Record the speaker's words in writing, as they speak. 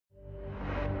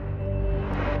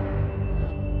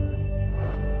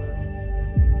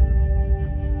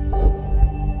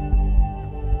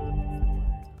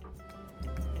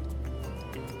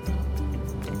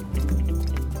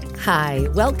Hi,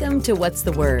 welcome to What's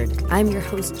the Word? I'm your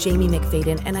host, Jamie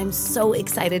McFadden, and I'm so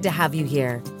excited to have you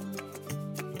here.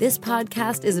 This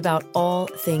podcast is about all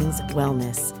things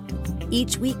wellness.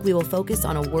 Each week, we will focus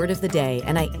on a word of the day,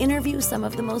 and I interview some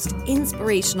of the most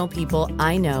inspirational people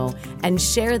I know and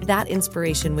share that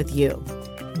inspiration with you.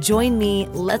 Join me,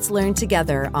 let's learn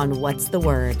together on What's the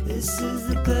Word? This is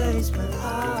the place where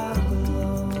I belong.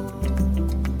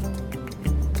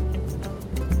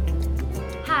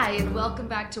 Hi, and welcome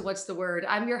back to What's the Word?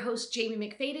 I'm your host, Jamie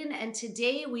McFadden, and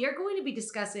today we are going to be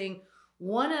discussing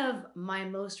one of my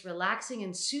most relaxing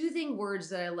and soothing words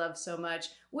that I love so much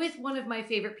with one of my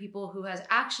favorite people who has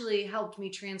actually helped me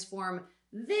transform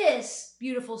this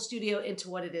beautiful studio into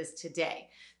what it is today.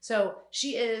 So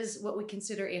she is what we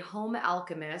consider a home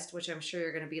alchemist, which I'm sure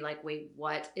you're going to be like, wait,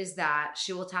 what is that?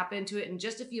 She will tap into it in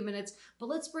just a few minutes, but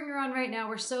let's bring her on right now.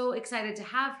 We're so excited to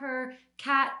have her.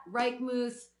 Kat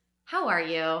Reichmuth, how are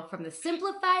you from The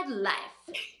Simplified Life?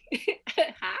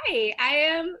 Hi, I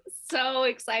am so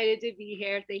excited to be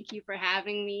here. Thank you for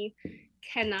having me.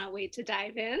 Cannot wait to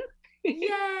dive in.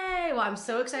 Yay! Well, I'm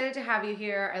so excited to have you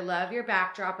here. I love your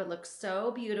backdrop. It looks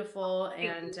so beautiful.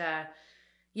 And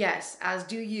yes, as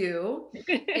do you.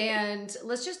 And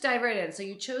let's just dive right in. So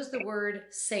you chose the word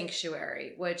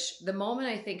sanctuary, which the moment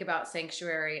I think about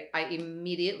sanctuary, I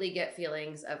immediately get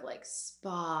feelings of like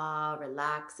spa,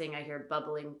 relaxing. I hear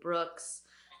bubbling brooks.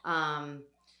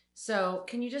 So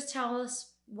can you just tell us,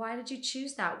 why did you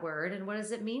choose that word and what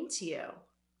does it mean to you?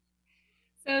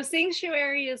 So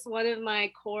sanctuary is one of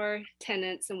my core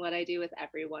tenets in what I do with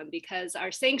everyone, because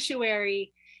our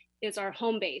sanctuary is our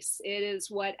home base. It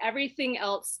is what everything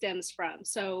else stems from.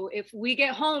 So if we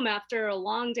get home after a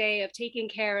long day of taking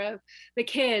care of the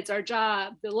kids, our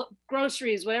job, the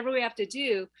groceries, whatever we have to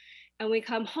do, and we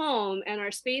come home and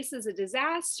our space is a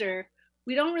disaster,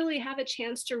 we don't really have a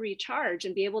chance to recharge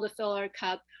and be able to fill our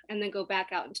cup and then go back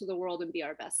out into the world and be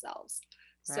our best selves.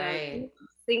 Right. So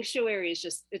sanctuary is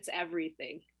just, it's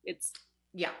everything. It's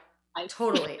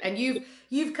totally. And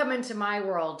you've come into my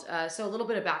world. So a little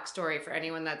bit of backstory for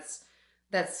anyone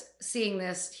that's seeing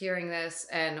this, hearing this,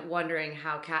 and wondering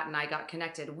how Kat and I got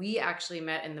connected. We actually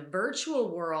met in the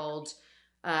virtual world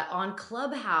on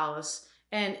Clubhouse.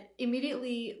 And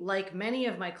immediately, like many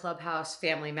of my Clubhouse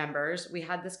family members, we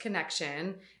had this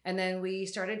connection, and then we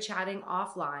started chatting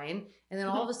offline. And then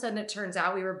all of a sudden it turns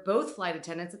out we were both flight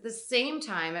attendants at the same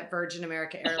time at Virgin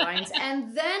America Airlines.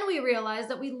 And then we realized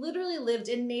that we literally lived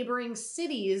in neighboring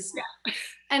cities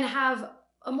and have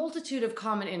a multitude of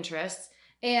common interests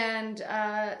and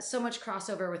so much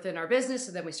crossover within our business.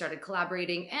 So then we started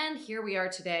collaborating, and here we are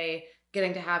today.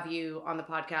 Getting to have you on the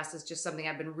podcast is just something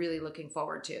I've been really looking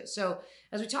forward to. So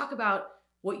as we talk about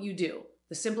what you do,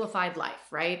 the simplified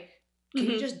life, right? Can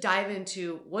you just dive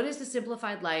into what is the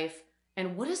simplified life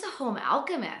and what is the home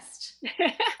alchemist?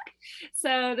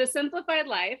 So the simplified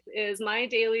life is my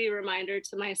daily reminder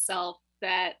to myself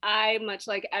that I, much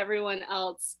like everyone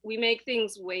else, we make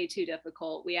things way too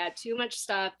difficult. We add too much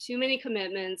stuff, too many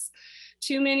commitments,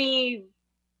 too many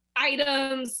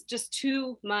items, just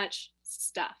too much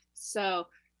stuff. So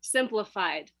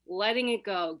simplified, letting it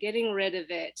go, getting rid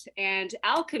of it. And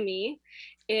alchemy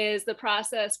is the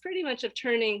process pretty much of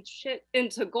turning shit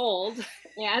into gold.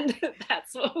 And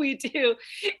that's what we do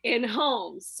in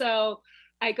homes. So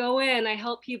I go in, I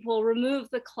help people remove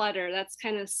the clutter. That's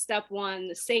kind of step one,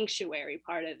 the sanctuary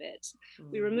part of it.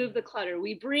 We remove the clutter.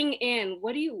 We bring in,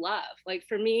 what do you love? Like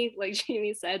for me, like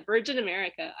Jamie said, Virgin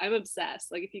America, I'm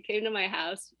obsessed. Like if you came to my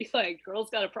house, you'd be like,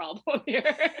 girl's got a problem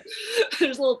here.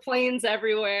 There's little planes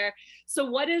everywhere. So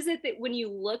what is it that when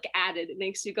you look at it, it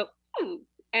makes you go,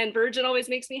 and Virgin always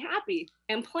makes me happy,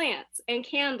 and plants and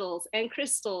candles and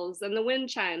crystals and the wind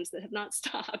chimes that have not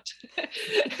stopped.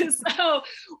 So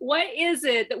what is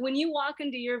it that when you walk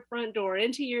into your front door,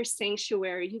 into your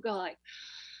sanctuary, you go like,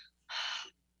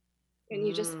 and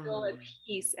you just feel at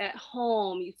peace, at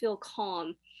home, you feel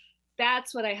calm.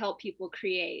 That's what I help people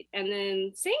create. And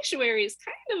then sanctuary is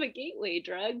kind of a gateway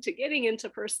drug to getting into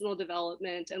personal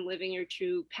development and living your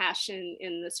true passion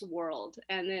in this world.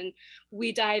 And then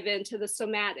we dive into the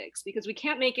somatics, because we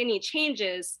can't make any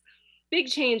changes, big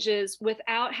changes,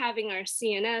 without having our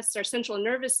CNS, our central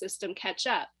nervous system, catch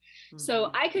up. So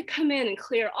I could come in and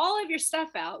clear all of your stuff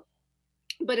out,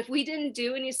 but if we didn't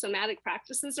do any somatic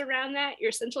practices around that,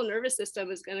 your central nervous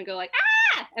system is going to go like,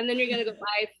 and then you're going to go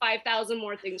buy 5,000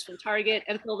 more things from Target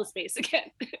and fill the space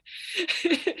again.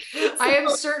 I am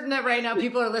certain that right now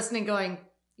people are listening going,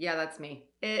 yeah, that's me.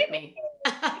 Me.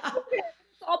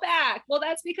 all back. Well,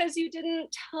 that's because you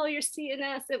didn't tell your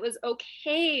CNS it was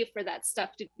okay for that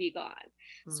stuff to be gone.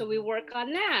 So we work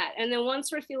on that. And then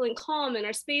once we're feeling calm and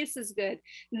our space is good,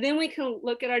 then we can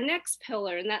look at our next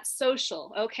pillar, and that's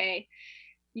social. Okay,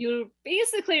 you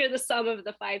basically are the sum of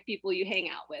the 5 people you hang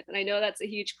out with. And I know that's a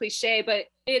huge cliche, but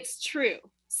it's true.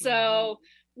 So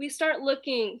we start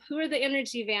looking, who are the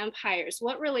energy vampires?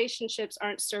 What relationships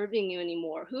aren't serving you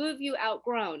anymore? Who have you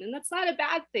outgrown? And that's not a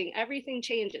bad thing. Everything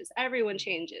changes. Everyone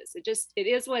changes. It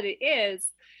is what it is.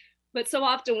 But so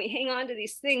often we hang on to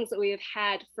these things that we have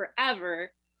had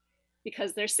forever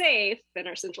because they're safe. And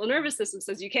our central nervous system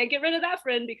says, you can't get rid of that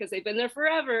friend because they've been there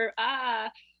forever.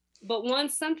 But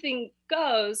once something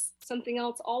goes, something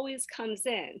else always comes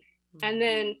in. And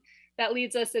then that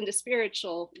leads us into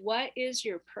spiritual. What is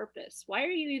your purpose? Why are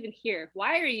you even here?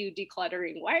 Why are you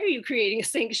decluttering? Why are you creating a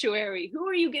sanctuary? Who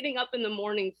are you getting up in the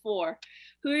morning for?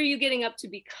 Who are you getting up to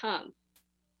become?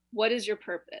 What is your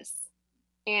purpose?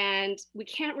 And we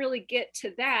can't really get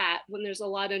to that when there's a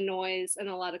lot of noise and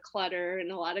a lot of clutter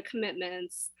and a lot of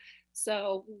commitments.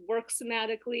 So work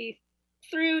somatically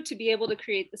through to be able to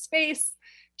create the space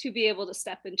to be able to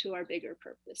step into our bigger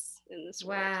purpose in this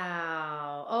world.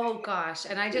 Wow. Oh gosh.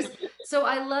 And so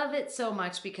I love it so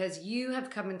much because you have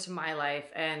come into my life,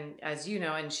 and as you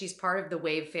know, and she's part of the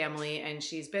Wave family, and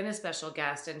she's been a special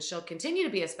guest, and she'll continue to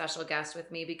be a special guest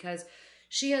with me because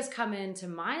she has come into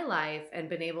my life and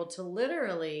been able to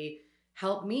literally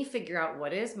help me figure out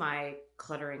what is my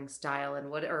cluttering style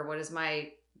and what is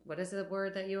the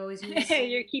word that you always use?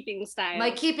 Your keeping style.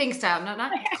 My keeping style,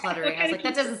 not cluttering. I was like,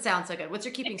 that doesn't sound so good. What's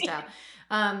your keeping style?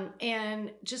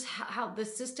 And just how the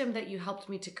system that you helped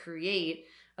me to create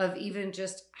of even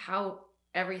just how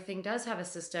everything does have a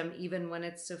system, even when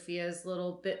it's Sophia's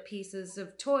little bit pieces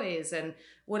of toys and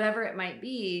whatever it might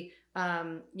be,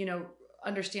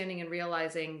 understanding and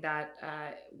realizing that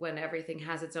when everything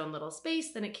has its own little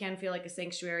space, then it can feel like a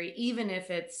sanctuary, even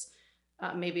if it's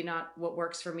maybe not what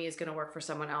works for me is going to work for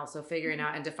someone else. So figuring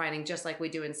out and defining, just like we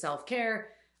do in self-care,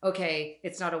 okay,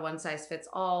 it's not a one size fits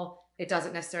all. It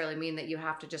doesn't necessarily mean that you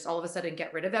have to just all of a sudden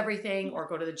get rid of everything or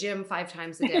go to the gym 5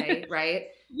 times a day, right?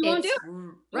 You won't do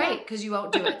it. Right, because you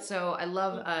won't do it. So I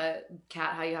love,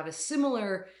 Kat, how you have a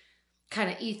similar kind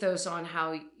of ethos on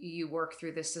how you work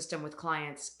through this system with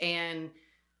clients. And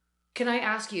can I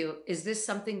ask you, is this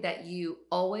something that you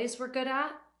always were good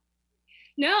at?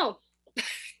 No.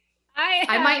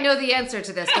 I might know the answer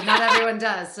to this, but not everyone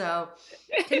does. So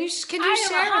can you share with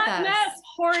us? I'm a hot mess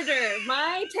hoarder.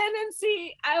 My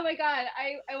tendency, oh my God,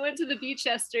 I went to the beach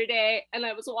yesterday and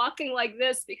I was walking like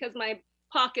this because my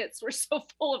pockets were so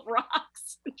full of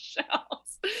rocks and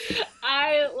shells.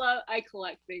 I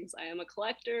collect things. I am a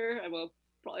collector. I'm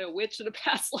probably a witch in a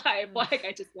past life. Like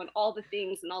I just want all the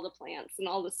things and all the plants and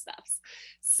all the stuffs.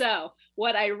 So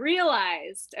what I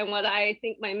realized, and what I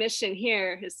think my mission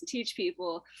here is to teach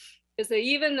people, is that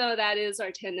even though that is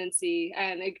our tendency,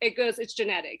 and it's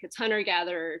genetic, it's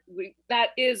hunter-gatherer, that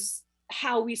is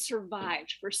how we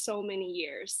survived for so many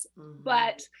years.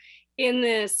 But in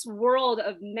this world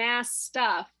of mass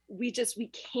stuff, we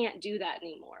can't do that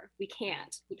anymore. We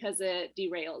can't, because it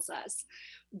derails us.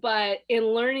 But in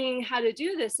learning how to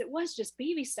do this, it was just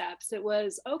baby steps. It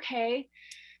was, okay,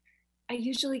 I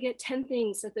usually get 10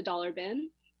 things at the dollar bin.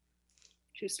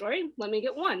 True story. Let me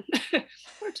get 1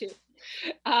 or 2.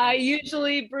 I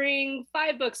usually bring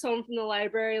 5 books home from the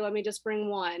library. Let me just bring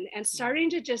 1. And starting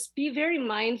to just be very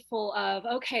mindful of,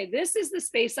 okay, this is the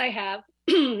space I have.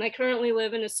 I currently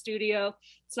live in a studio.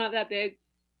 It's not that big.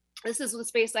 This is the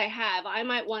space I have. I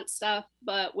might want stuff,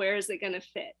 but where is it going to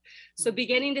fit? So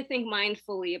beginning to think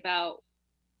mindfully about,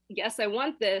 yes, I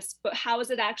want this, but how is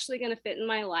it actually going to fit in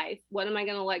my life? What am I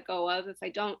going to let go of if I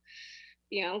don't,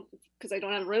 because I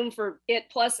don't have room for it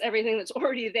plus everything that's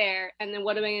already there. And then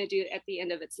what am I going to do at the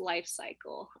end of its life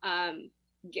cycle?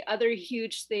 The other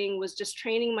huge thing was just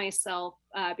training myself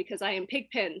because I am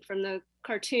Pigpen from the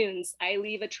cartoons. I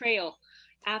leave a trail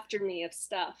after me of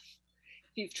stuff.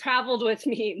 If you've traveled with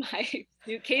me, my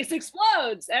suitcase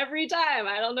explodes every time.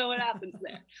 I don't know what happens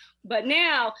there. But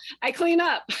now I clean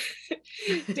up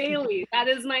daily. That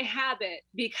is my habit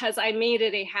because I made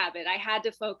it a habit. I had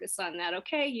to focus on that.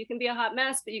 Okay, you can be a hot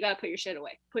mess, but you got to put your shit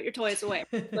away. Put your toys away.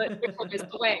 Put your toys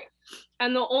away.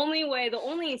 And the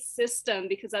only system,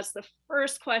 because that's the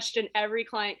first question every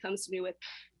client comes to me with,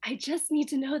 I just need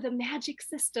to know the magic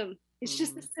system. It's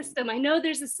just a system. I know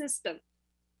there's a system.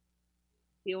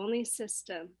 The only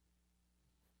system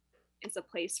is a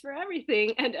place for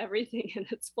everything and everything in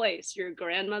its place. Your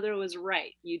grandmother was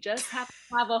right. You just have to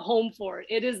have a home for it.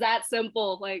 It is that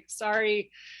simple. Like, sorry,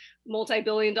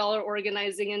 multi-billion-dollar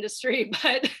organizing industry,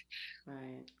 but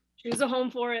choose a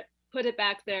home for it put it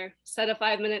back there, set a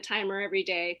 5-minute timer every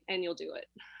day, and you'll do it.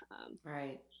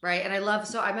 Right. Right. And I love,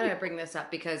 so I'm going to bring this up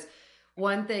because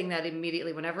one thing that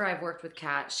immediately, whenever I've worked with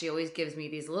Kat, she always gives me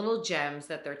these little gems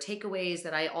that they're takeaways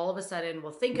that I all of a sudden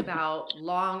will think about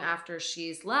long after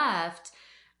she's left.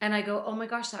 And I go, oh my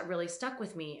gosh, that really stuck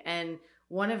with me. And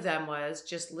one of them was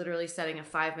just literally setting a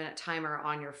 5-minute timer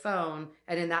on your phone.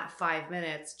 And in that 5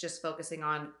 minutes, just focusing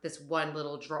on this one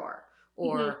little drawer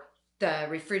or the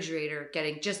refrigerator,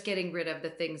 getting rid of the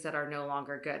things that are no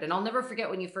longer good. And I'll never forget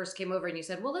when you first came over and you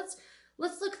said, well, let's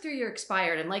look through your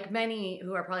expired. And like many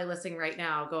who are probably listening right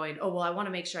now going, oh, well, I want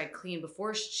to make sure I clean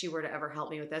before she were to ever help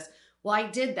me with this. Well, I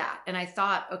did that. And I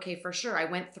thought, okay, for sure. I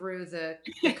went through the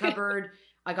cupboard.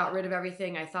 I got rid of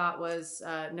everything I thought was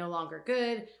no longer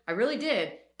good. I really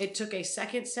did. It took a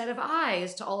second set of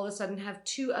eyes to all of a sudden have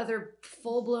 2 other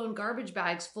full-blown garbage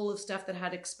bags full of stuff that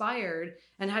had expired.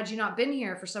 And had you not been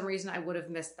here, for some reason, I would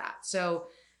have missed that. So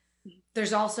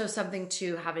there's also something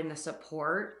to having the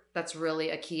support that's really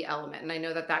a key element. And I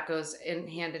know that that goes in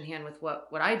hand with what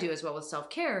I do as well with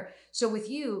self-care. So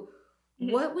with you,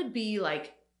 what would be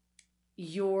like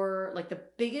the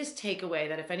biggest takeaway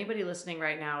that if anybody listening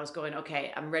right now is going,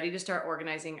 okay, I'm ready to start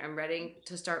organizing, I'm ready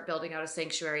to start building out a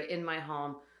sanctuary in my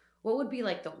home, what would be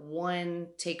like the one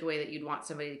takeaway that you'd want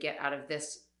somebody to get out of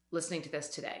this, listening to this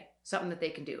today? Something that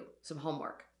they can do, some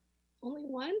homework. Only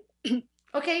one?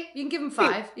 Okay, you can give them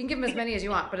 5. You can give them as many as you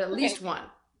want, but at least one.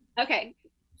 Okay.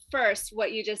 First,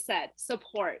 what you just said,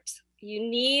 support. You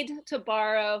need to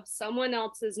borrow someone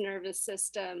else's nervous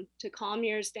system to calm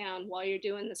yours down while you're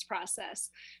doing this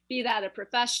process. Be that a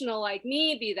professional like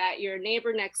me, be that your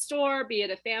neighbor next door, be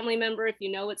it a family member if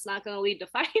you know it's not going to lead to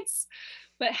fights.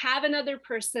 But have another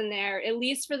person there, at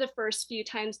least for the first few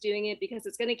times doing it, because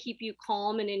it's going to keep you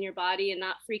calm and in your body and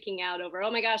not freaking out over, oh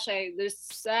my gosh,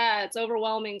 it's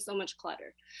overwhelming, so much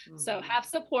clutter. So have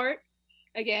support.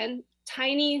 Again,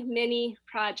 tiny mini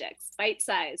projects, bite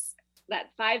size,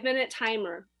 that 5-minute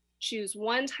timer, choose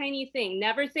one tiny thing.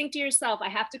 Never think to yourself, I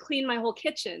have to clean my whole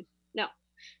kitchen. No,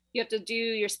 you have to do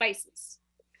your spices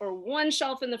or one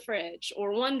shelf in the fridge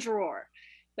or one drawer,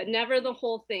 but never the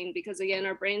whole thing, because again,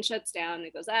 our brain shuts down and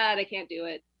it goes, I can't do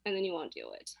it. And then you won't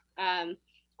do it.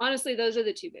 Honestly, those are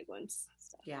the 2 big ones.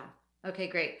 So. Yeah. Okay,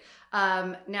 great.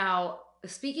 Now,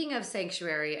 speaking of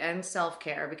sanctuary and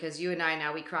self-care, because you and I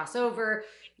now we cross over,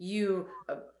 you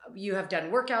have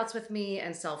done workouts with me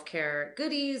and self-care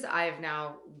goodies. I've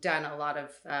now done a lot of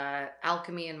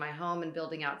alchemy in my home and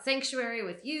building out sanctuary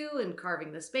with you and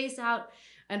carving the space out.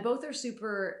 And both are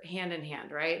super hand in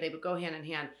hand, right? They would go hand in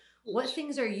hand. What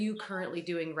things are you currently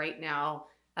doing right now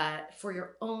for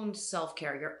your own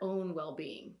self-care, your own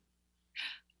well-being?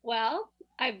 Well,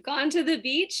 I've gone to the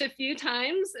beach a few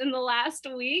times in the last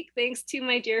week, thanks to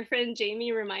my dear friend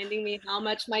Jamie reminding me how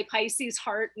much my Pisces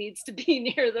heart needs to be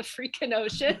near the freaking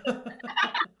ocean.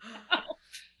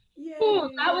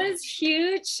 Ooh, that was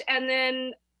huge. And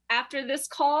then after this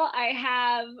call, I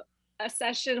have a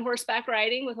session horseback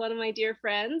riding with one of my dear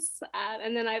friends.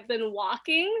 And then I've been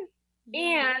walking.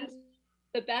 And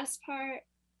the best part,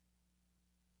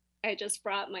 I just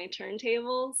brought my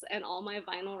turntables and all my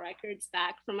vinyl records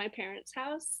back from my parents'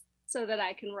 house so that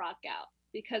I can rock out,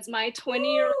 because my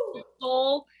 20-year-old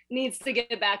soul needs to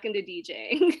get back into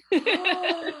DJing.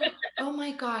 Oh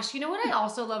my gosh. You know what I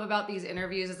also love about these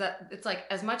interviews is that it's like,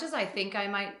 as much as I think I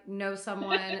might know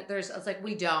someone, it's like,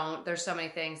 we don't, there's so many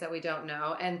things that we don't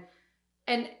know.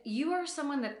 And you are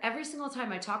someone that every single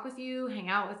time I talk with you, hang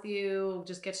out with you,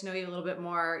 just get to know you a little bit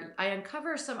more, I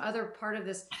uncover some other part of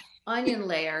this onion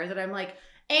layer that I'm like,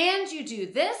 and you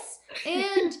do this,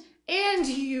 and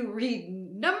you read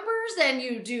numbers, and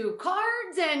you do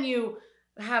cards, and you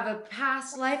have a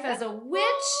past life as a witch.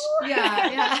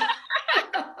 Yeah.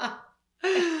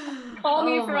 Call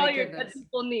me for all your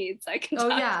people needs. I can.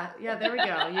 Yeah. There we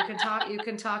go. You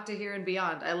can talk to here and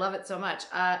beyond. I love it so much.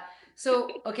 So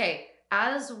okay,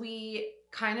 as we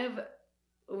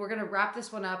we're going to wrap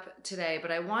this one up today, but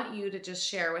I want you to just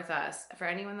share with us, for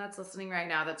anyone that's listening right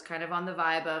now, that's kind of on the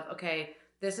vibe of, okay,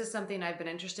 this is something I've been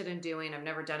interested in doing. I've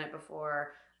never done it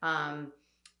before. What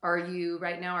are you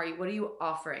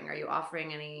offering? Are you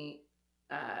offering any,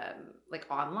 like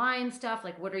online stuff?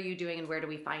 Like, what are you doing and where do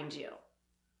we find you?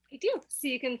 I do. So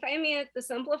you can find me at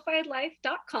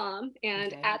thesimplifiedlife.com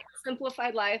and at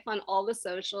Simplified Life on all the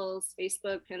socials,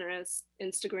 Facebook, Pinterest,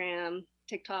 Instagram,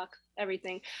 TikTok,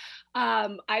 everything.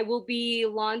 I will be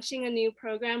launching a new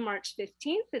program March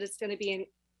 15th. It is going to be an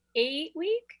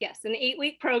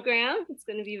 8-week program. It's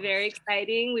going to be very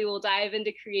exciting. We will dive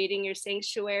into creating your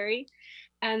sanctuary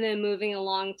and then moving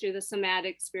along through the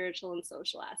somatic, spiritual, and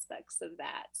social aspects of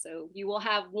that. So you will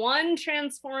have one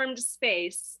transformed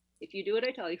space if you do what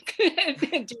I tell you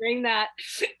during that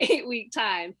 8-week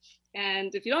time.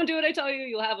 And if you don't do what I tell you,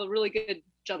 you'll have a really good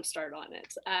jump start on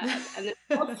it. And then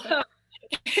also,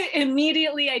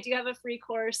 immediately, I do have a free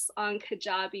course on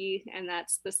Kajabi, and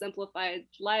that's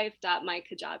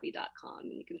thesimplifiedlife.mykajabi.com.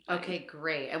 And you can find Okay,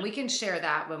 great. And we can share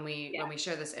that when we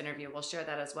share this interview. We'll share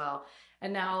that as well.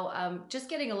 And now, just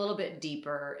getting a little bit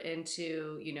deeper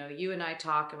into, you and I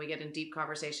talk and we get in deep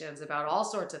conversations about all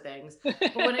sorts of things.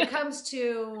 But when it comes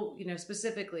to,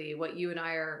 specifically what you and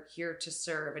I are here to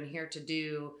serve and here to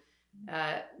do,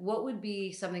 what would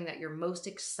be something that you're most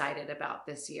excited about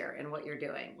this year and what you're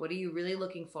doing? What are you really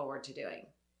looking forward to doing?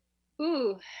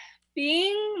 Ooh,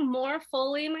 being more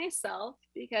fully myself,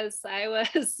 because I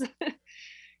was,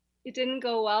 it didn't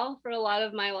go well for a lot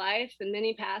of my life and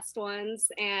many past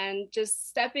ones, and just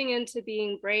stepping into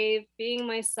being brave, being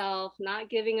myself, not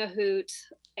giving a hoot,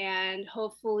 and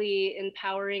hopefully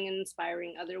empowering and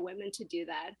inspiring other women to do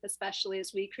that, especially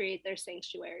as we create their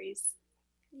sanctuaries.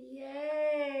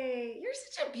 Yay! You're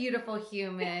such a beautiful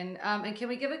human. And can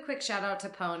we give a quick shout out to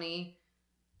Pony?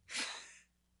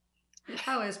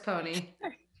 How is Pony?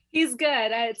 He's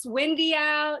good. It's windy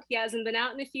out. He hasn't been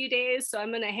out in a few days, so I'm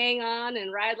going to hang on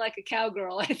and ride like a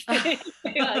cowgirl, I think.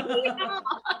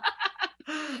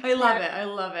 I love it. I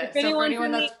love it. So for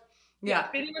anyone that's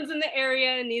if anyone's in the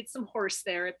area and needs some horse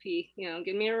therapy,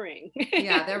 give me a ring.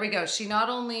 Yeah, there we go. She not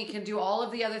only can do all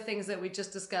of the other things that we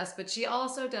just discussed, but she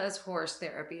also does horse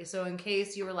therapy. So in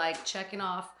case you were like checking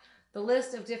off the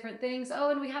list of different things, oh,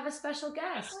 and we have a special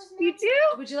guest. You do?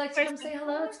 Would you like to come say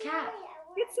hello? It's Kat.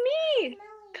 It's me.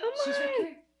 Come on. She's right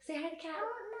here. Say hi to Kat.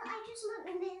 I just want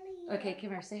Melly. Okay,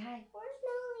 come here. Say hi. Where's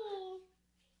Melly?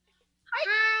 Hi.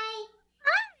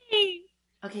 Hi.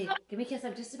 Okay, give me a kiss.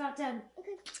 I'm just about done.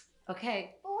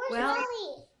 Okay. But where's Well,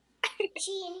 Melly? Is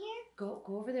she in here?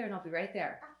 go over there and I'll be right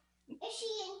there. Is she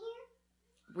in here?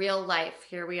 Real life.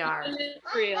 Here we are.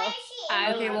 Real. Where is she?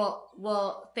 Okay,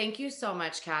 well, thank you so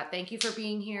much, Kat. Thank you for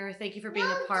being here. Thank you for being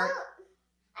a part. Don't.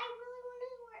 I really want to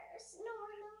know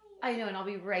where Melly is. I know, and I'll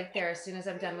be right there as soon as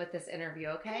I'm done with this interview,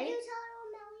 Can okay? you tell her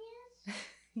where Melly is?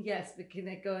 Yes, we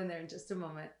can go in there in just a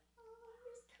moment.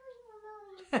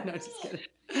 Oh, No, just kidding.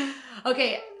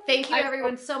 Okay, thank you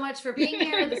everyone so much for being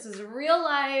here. This is real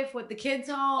life with the kids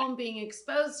home, being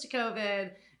exposed to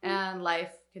COVID, and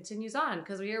life continues on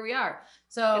because here we are.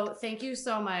 So thank you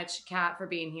so much, Kat, for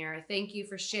being here. Thank you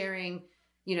for sharing,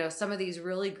 some of these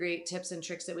really great tips and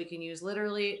tricks that we can use.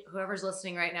 Literally, whoever's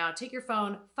listening right now, take your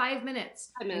phone, 5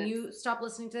 minutes, and you stop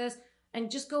listening to this and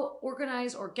just go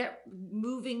organize or get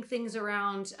moving things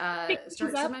around.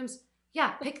 Sometimes.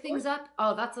 Yeah, pick things up.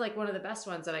 Oh, that's like one of the best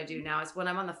ones that I do now is when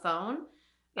I'm on the phone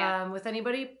with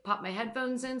anybody, pop my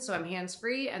headphones in so I'm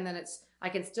hands-free, and then I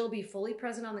can still be fully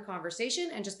present on the conversation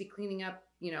and just be cleaning up,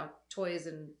 toys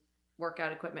and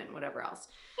workout equipment and whatever else.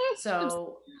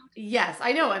 So yes,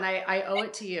 I know, and I owe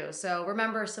it to you. So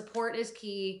remember, support is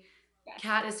key.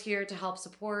 Kat is here to help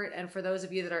support. And for those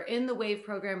of you that are in the WAVE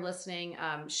program listening,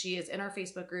 she is in our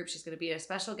Facebook group. She's going to be a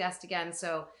special guest again.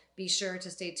 So be sure to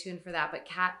stay tuned for that. But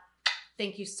Kat,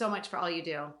 thank you so much for all you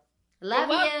do. Love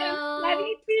you. Love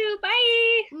you too.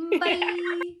 Bye.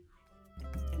 Bye.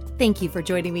 Thank you for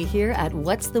joining me here at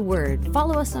What's the Word.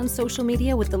 Follow us on social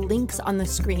media with the links on the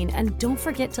screen, and don't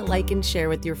forget to like and share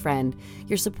with your friend.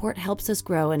 Your support helps us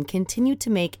grow and continue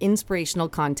to make inspirational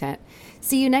content.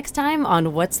 See you next time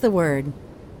on What's the Word.